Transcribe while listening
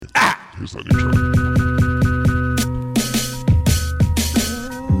Here's that intro.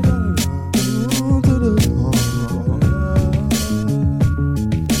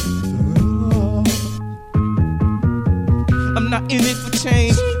 I'm not in it for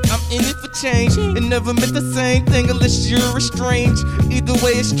change, I'm in it for change. It never meant the same thing unless you're estranged. Either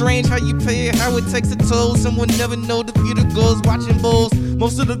way it's strange how you pay it, how it takes a toll. Someone never know the future goes watching bowls.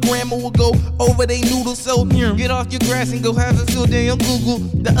 Most of the grammar will go over they noodles. So get off your grass and go have a field day on Google.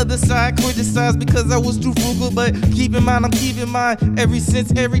 The other side criticized because I was too frugal. But keep in mind, I'm keeping mine. Every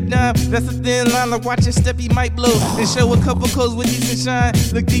cent, every dime. That's a thin line, like watch a step he might blow. And show a couple codes with decent shine.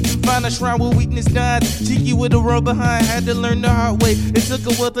 Look deep and find a shrine where weakness dies. Cheeky with a road behind, had to learn the hard way. It took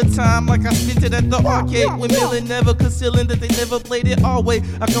a wealth of time, like I spent it at the arcade. With Millen never concealing that they never played it our way.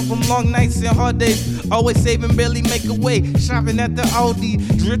 I come from long nights and hard days, always saving, barely make a way. Shopping at the Aldi,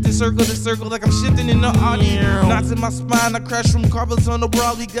 drifting circle to circle like I'm shifting in the Audi. Knots in my spine, I crashed from carpets on the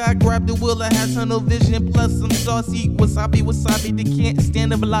Broadway. God grabbed the wheel, I had tunnel vision, plus some saucy wasabi. They can't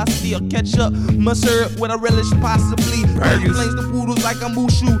stand the velocity or catch up. Must serve what I relish possibly. Flames the poodles like I'm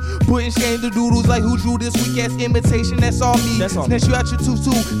Mushu, putting shame to doodles like who drew this weak ass imitation. That's all me. Snatch you out your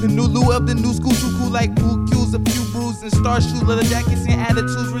tutu, the new Lou of the new school, too cool like blue cues, a few brews and star shoes, leather jackets and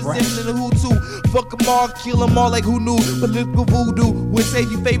attitudes resembling the Hutu. Fuck them all, kill them all like who knew. Political voodoo would save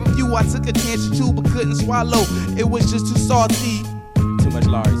your favorite few. I took a chance to chew but couldn't swallow. It was just too salty. Too much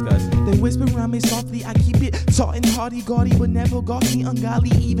Larry's, guys. They whisper around me softly, I keep it taut and hardy, gaudy, but never gawky,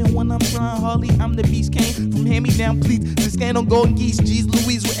 ungodly. Even when I'm trying hardly, I'm the beast. Came from hand-me-down pleats, the scan on golden geese. G's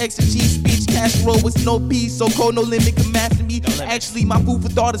Louise with extra cheese, speech, casserole with no peace. So cold, no limit can master me. Actually, my food for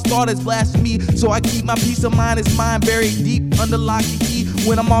thought is blasphemy. So I keep my peace of mind as mine buried deep under lock and key.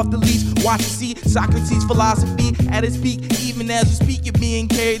 When I'm off the leash, watch and see Socrates' philosophy at its peak. Even as we speak, you're being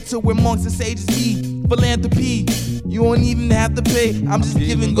carried to where monks and sages be. Philanthropy, you don't even have to pay. I'm just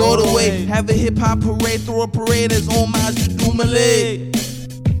giving gold away. Have a hip hop parade, throw a parade as homage to Dumoulin.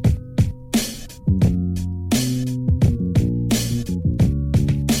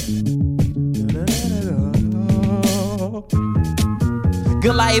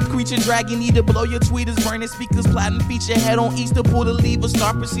 Goliath creature, dragon eater, blow your tweeters, burning speakers, platinum feature, head on Easter, pull the lever,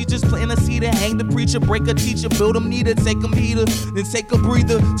 start procedures, plant a seeder, hang the preacher, break a teacher, build them neater, take them heater, then take a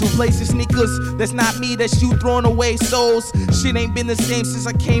breather, to replace your sneakers. That's not me, that's you throwing away souls. Shit ain't been the same since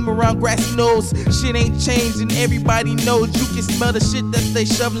I came around grassy knolls. Shit ain't changed and everybody knows. You can smell the shit that they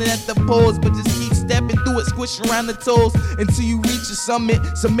shoveling at the poles, but just keep stepping through it, squish around the toes until you reach your summit.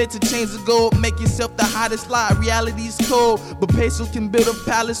 Submit to change the goal, make yourself the hottest lie. Reality's cold, but pesos can build a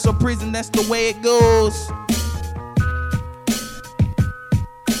palace or prison, that's the way it goes.